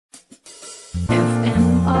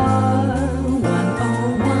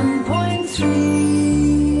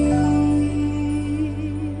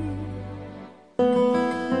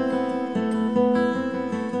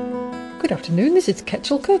afternoon. This is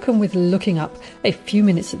Ketchel Kirkham with Looking Up, a few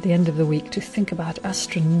minutes at the end of the week to think about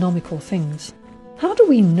astronomical things. How do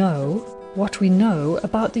we know what we know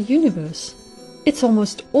about the universe? It's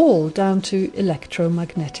almost all down to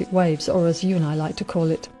electromagnetic waves, or as you and I like to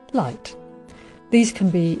call it, light. These can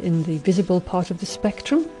be in the visible part of the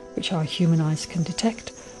spectrum, which our human eyes can detect,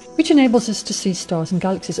 which enables us to see stars and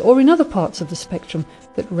galaxies, or in other parts of the spectrum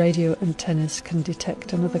that radio antennas can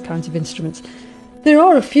detect and other kinds of instruments. There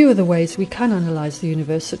are a few other ways we can analyse the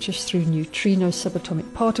universe, such as through neutrino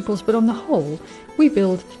subatomic particles, but on the whole, we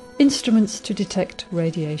build instruments to detect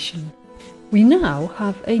radiation. We now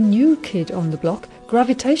have a new kid on the block,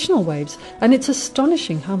 gravitational waves, and it's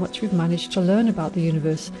astonishing how much we've managed to learn about the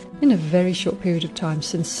universe in a very short period of time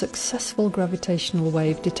since successful gravitational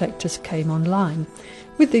wave detectors came online,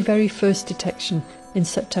 with the very first detection in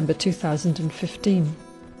September 2015.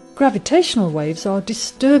 Gravitational waves are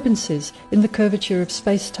disturbances in the curvature of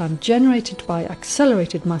space-time generated by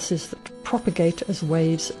accelerated masses that propagate as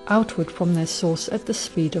waves outward from their source at the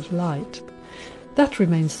speed of light. That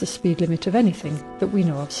remains the speed limit of anything that we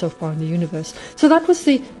know of so far in the universe. So that was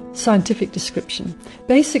the scientific description.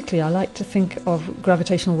 Basically, I like to think of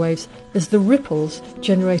gravitational waves as the ripples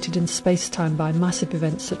generated in space-time by massive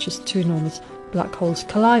events such as two enormous black holes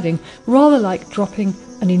colliding, rather like dropping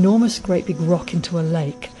an enormous great big rock into a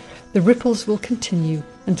lake. The ripples will continue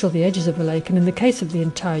until the edges of the lake, and in the case of the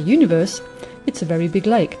entire universe, it's a very big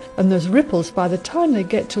lake, and those ripples, by the time they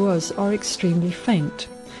get to us, are extremely faint.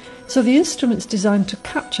 So the instruments designed to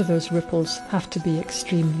capture those ripples have to be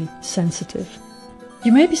extremely sensitive.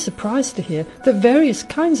 You may be surprised to hear that various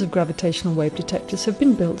kinds of gravitational wave detectors have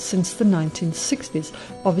been built since the 1960s,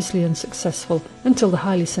 obviously unsuccessful until the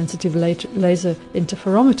highly sensitive laser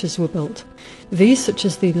interferometers were built. These, such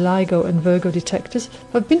as the LIGO and Virgo detectors,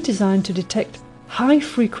 have been designed to detect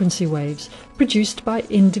high-frequency waves produced by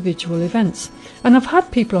individual events. And I've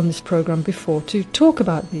had people on this programme before to talk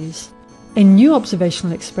about these. A new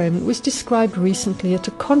observational experiment was described recently at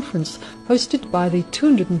a conference hosted by the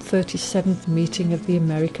 237th meeting of the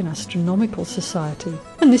American Astronomical Society.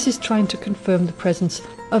 And this is trying to confirm the presence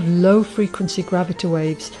of low-frequency gravity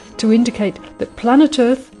waves to indicate that planet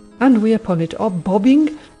Earth and we upon it are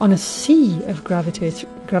bobbing on a sea of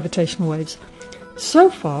gravitational waves. So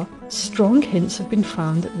far, strong hints have been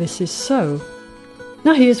found that this is so.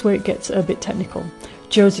 Now here's where it gets a bit technical.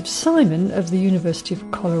 Joseph Simon of the University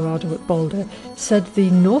of Colorado at Boulder said the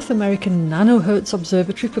North American Nanohertz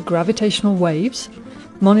Observatory for Gravitational Waves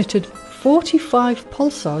monitored 45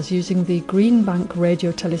 pulsars using the Green Bank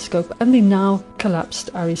Radio Telescope and the now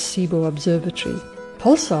collapsed Arecibo Observatory.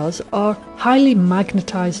 Pulsars are highly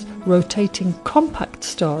magnetized rotating compact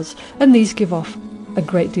stars, and these give off a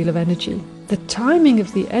great deal of energy. The timing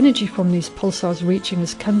of the energy from these pulsars reaching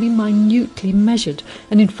us can be minutely measured,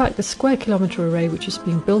 and in fact the square kilometre array which is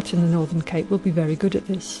being built in the Northern Cape will be very good at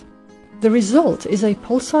this. The result is a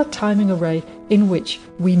pulsar timing array in which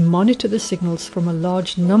we monitor the signals from a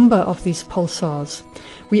large number of these pulsars.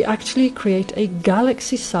 We actually create a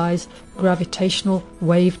galaxy-sized gravitational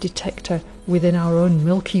wave detector within our own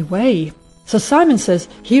Milky Way. So Simon says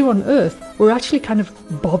here on Earth we're actually kind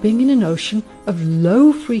of bobbing in an ocean of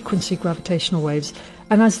low-frequency gravitational waves,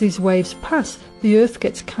 and as these waves pass, the Earth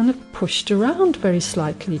gets kind of pushed around very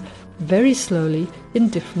slightly, very slowly in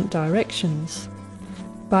different directions.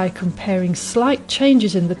 By comparing slight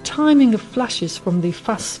changes in the timing of flashes from the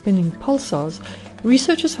fast-spinning pulsars,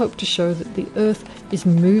 researchers hope to show that the Earth is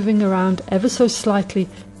moving around ever so slightly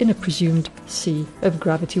in a presumed sea of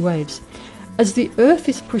gravity waves. As the Earth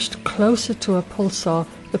is pushed closer to a pulsar,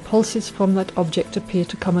 the pulses from that object appear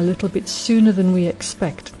to come a little bit sooner than we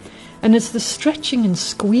expect. And as the stretching and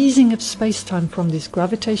squeezing of space-time from these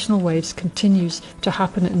gravitational waves continues to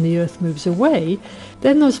happen and the Earth moves away,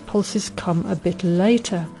 then those pulses come a bit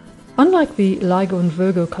later. Unlike the LIGO and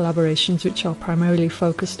Virgo collaborations, which are primarily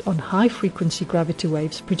focused on high-frequency gravity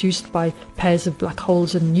waves produced by pairs of black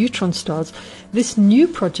holes and neutron stars, this new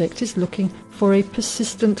project is looking for a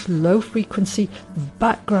persistent low-frequency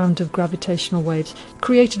background of gravitational waves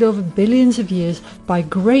created over billions of years by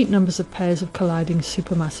great numbers of pairs of colliding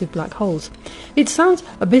supermassive black holes. It sounds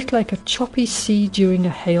a bit like a choppy sea during a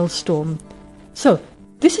hailstorm. So,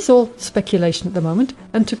 this is all speculation at the moment,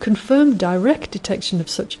 and to confirm direct detection of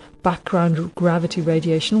such background gravity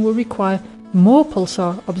radiation will require more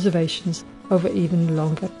pulsar observations over even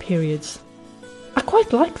longer periods. I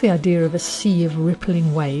quite like the idea of a sea of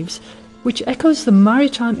rippling waves, which echoes the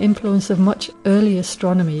maritime influence of much early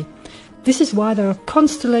astronomy. This is why there are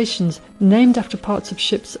constellations named after parts of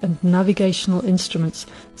ships and navigational instruments,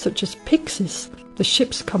 such as Pyxis, the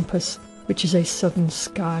ship's compass, which is a southern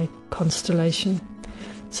sky constellation.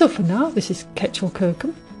 So for now, this is Ketchel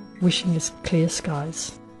Kirkham, wishing us clear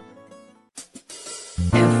skies.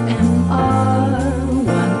 FMR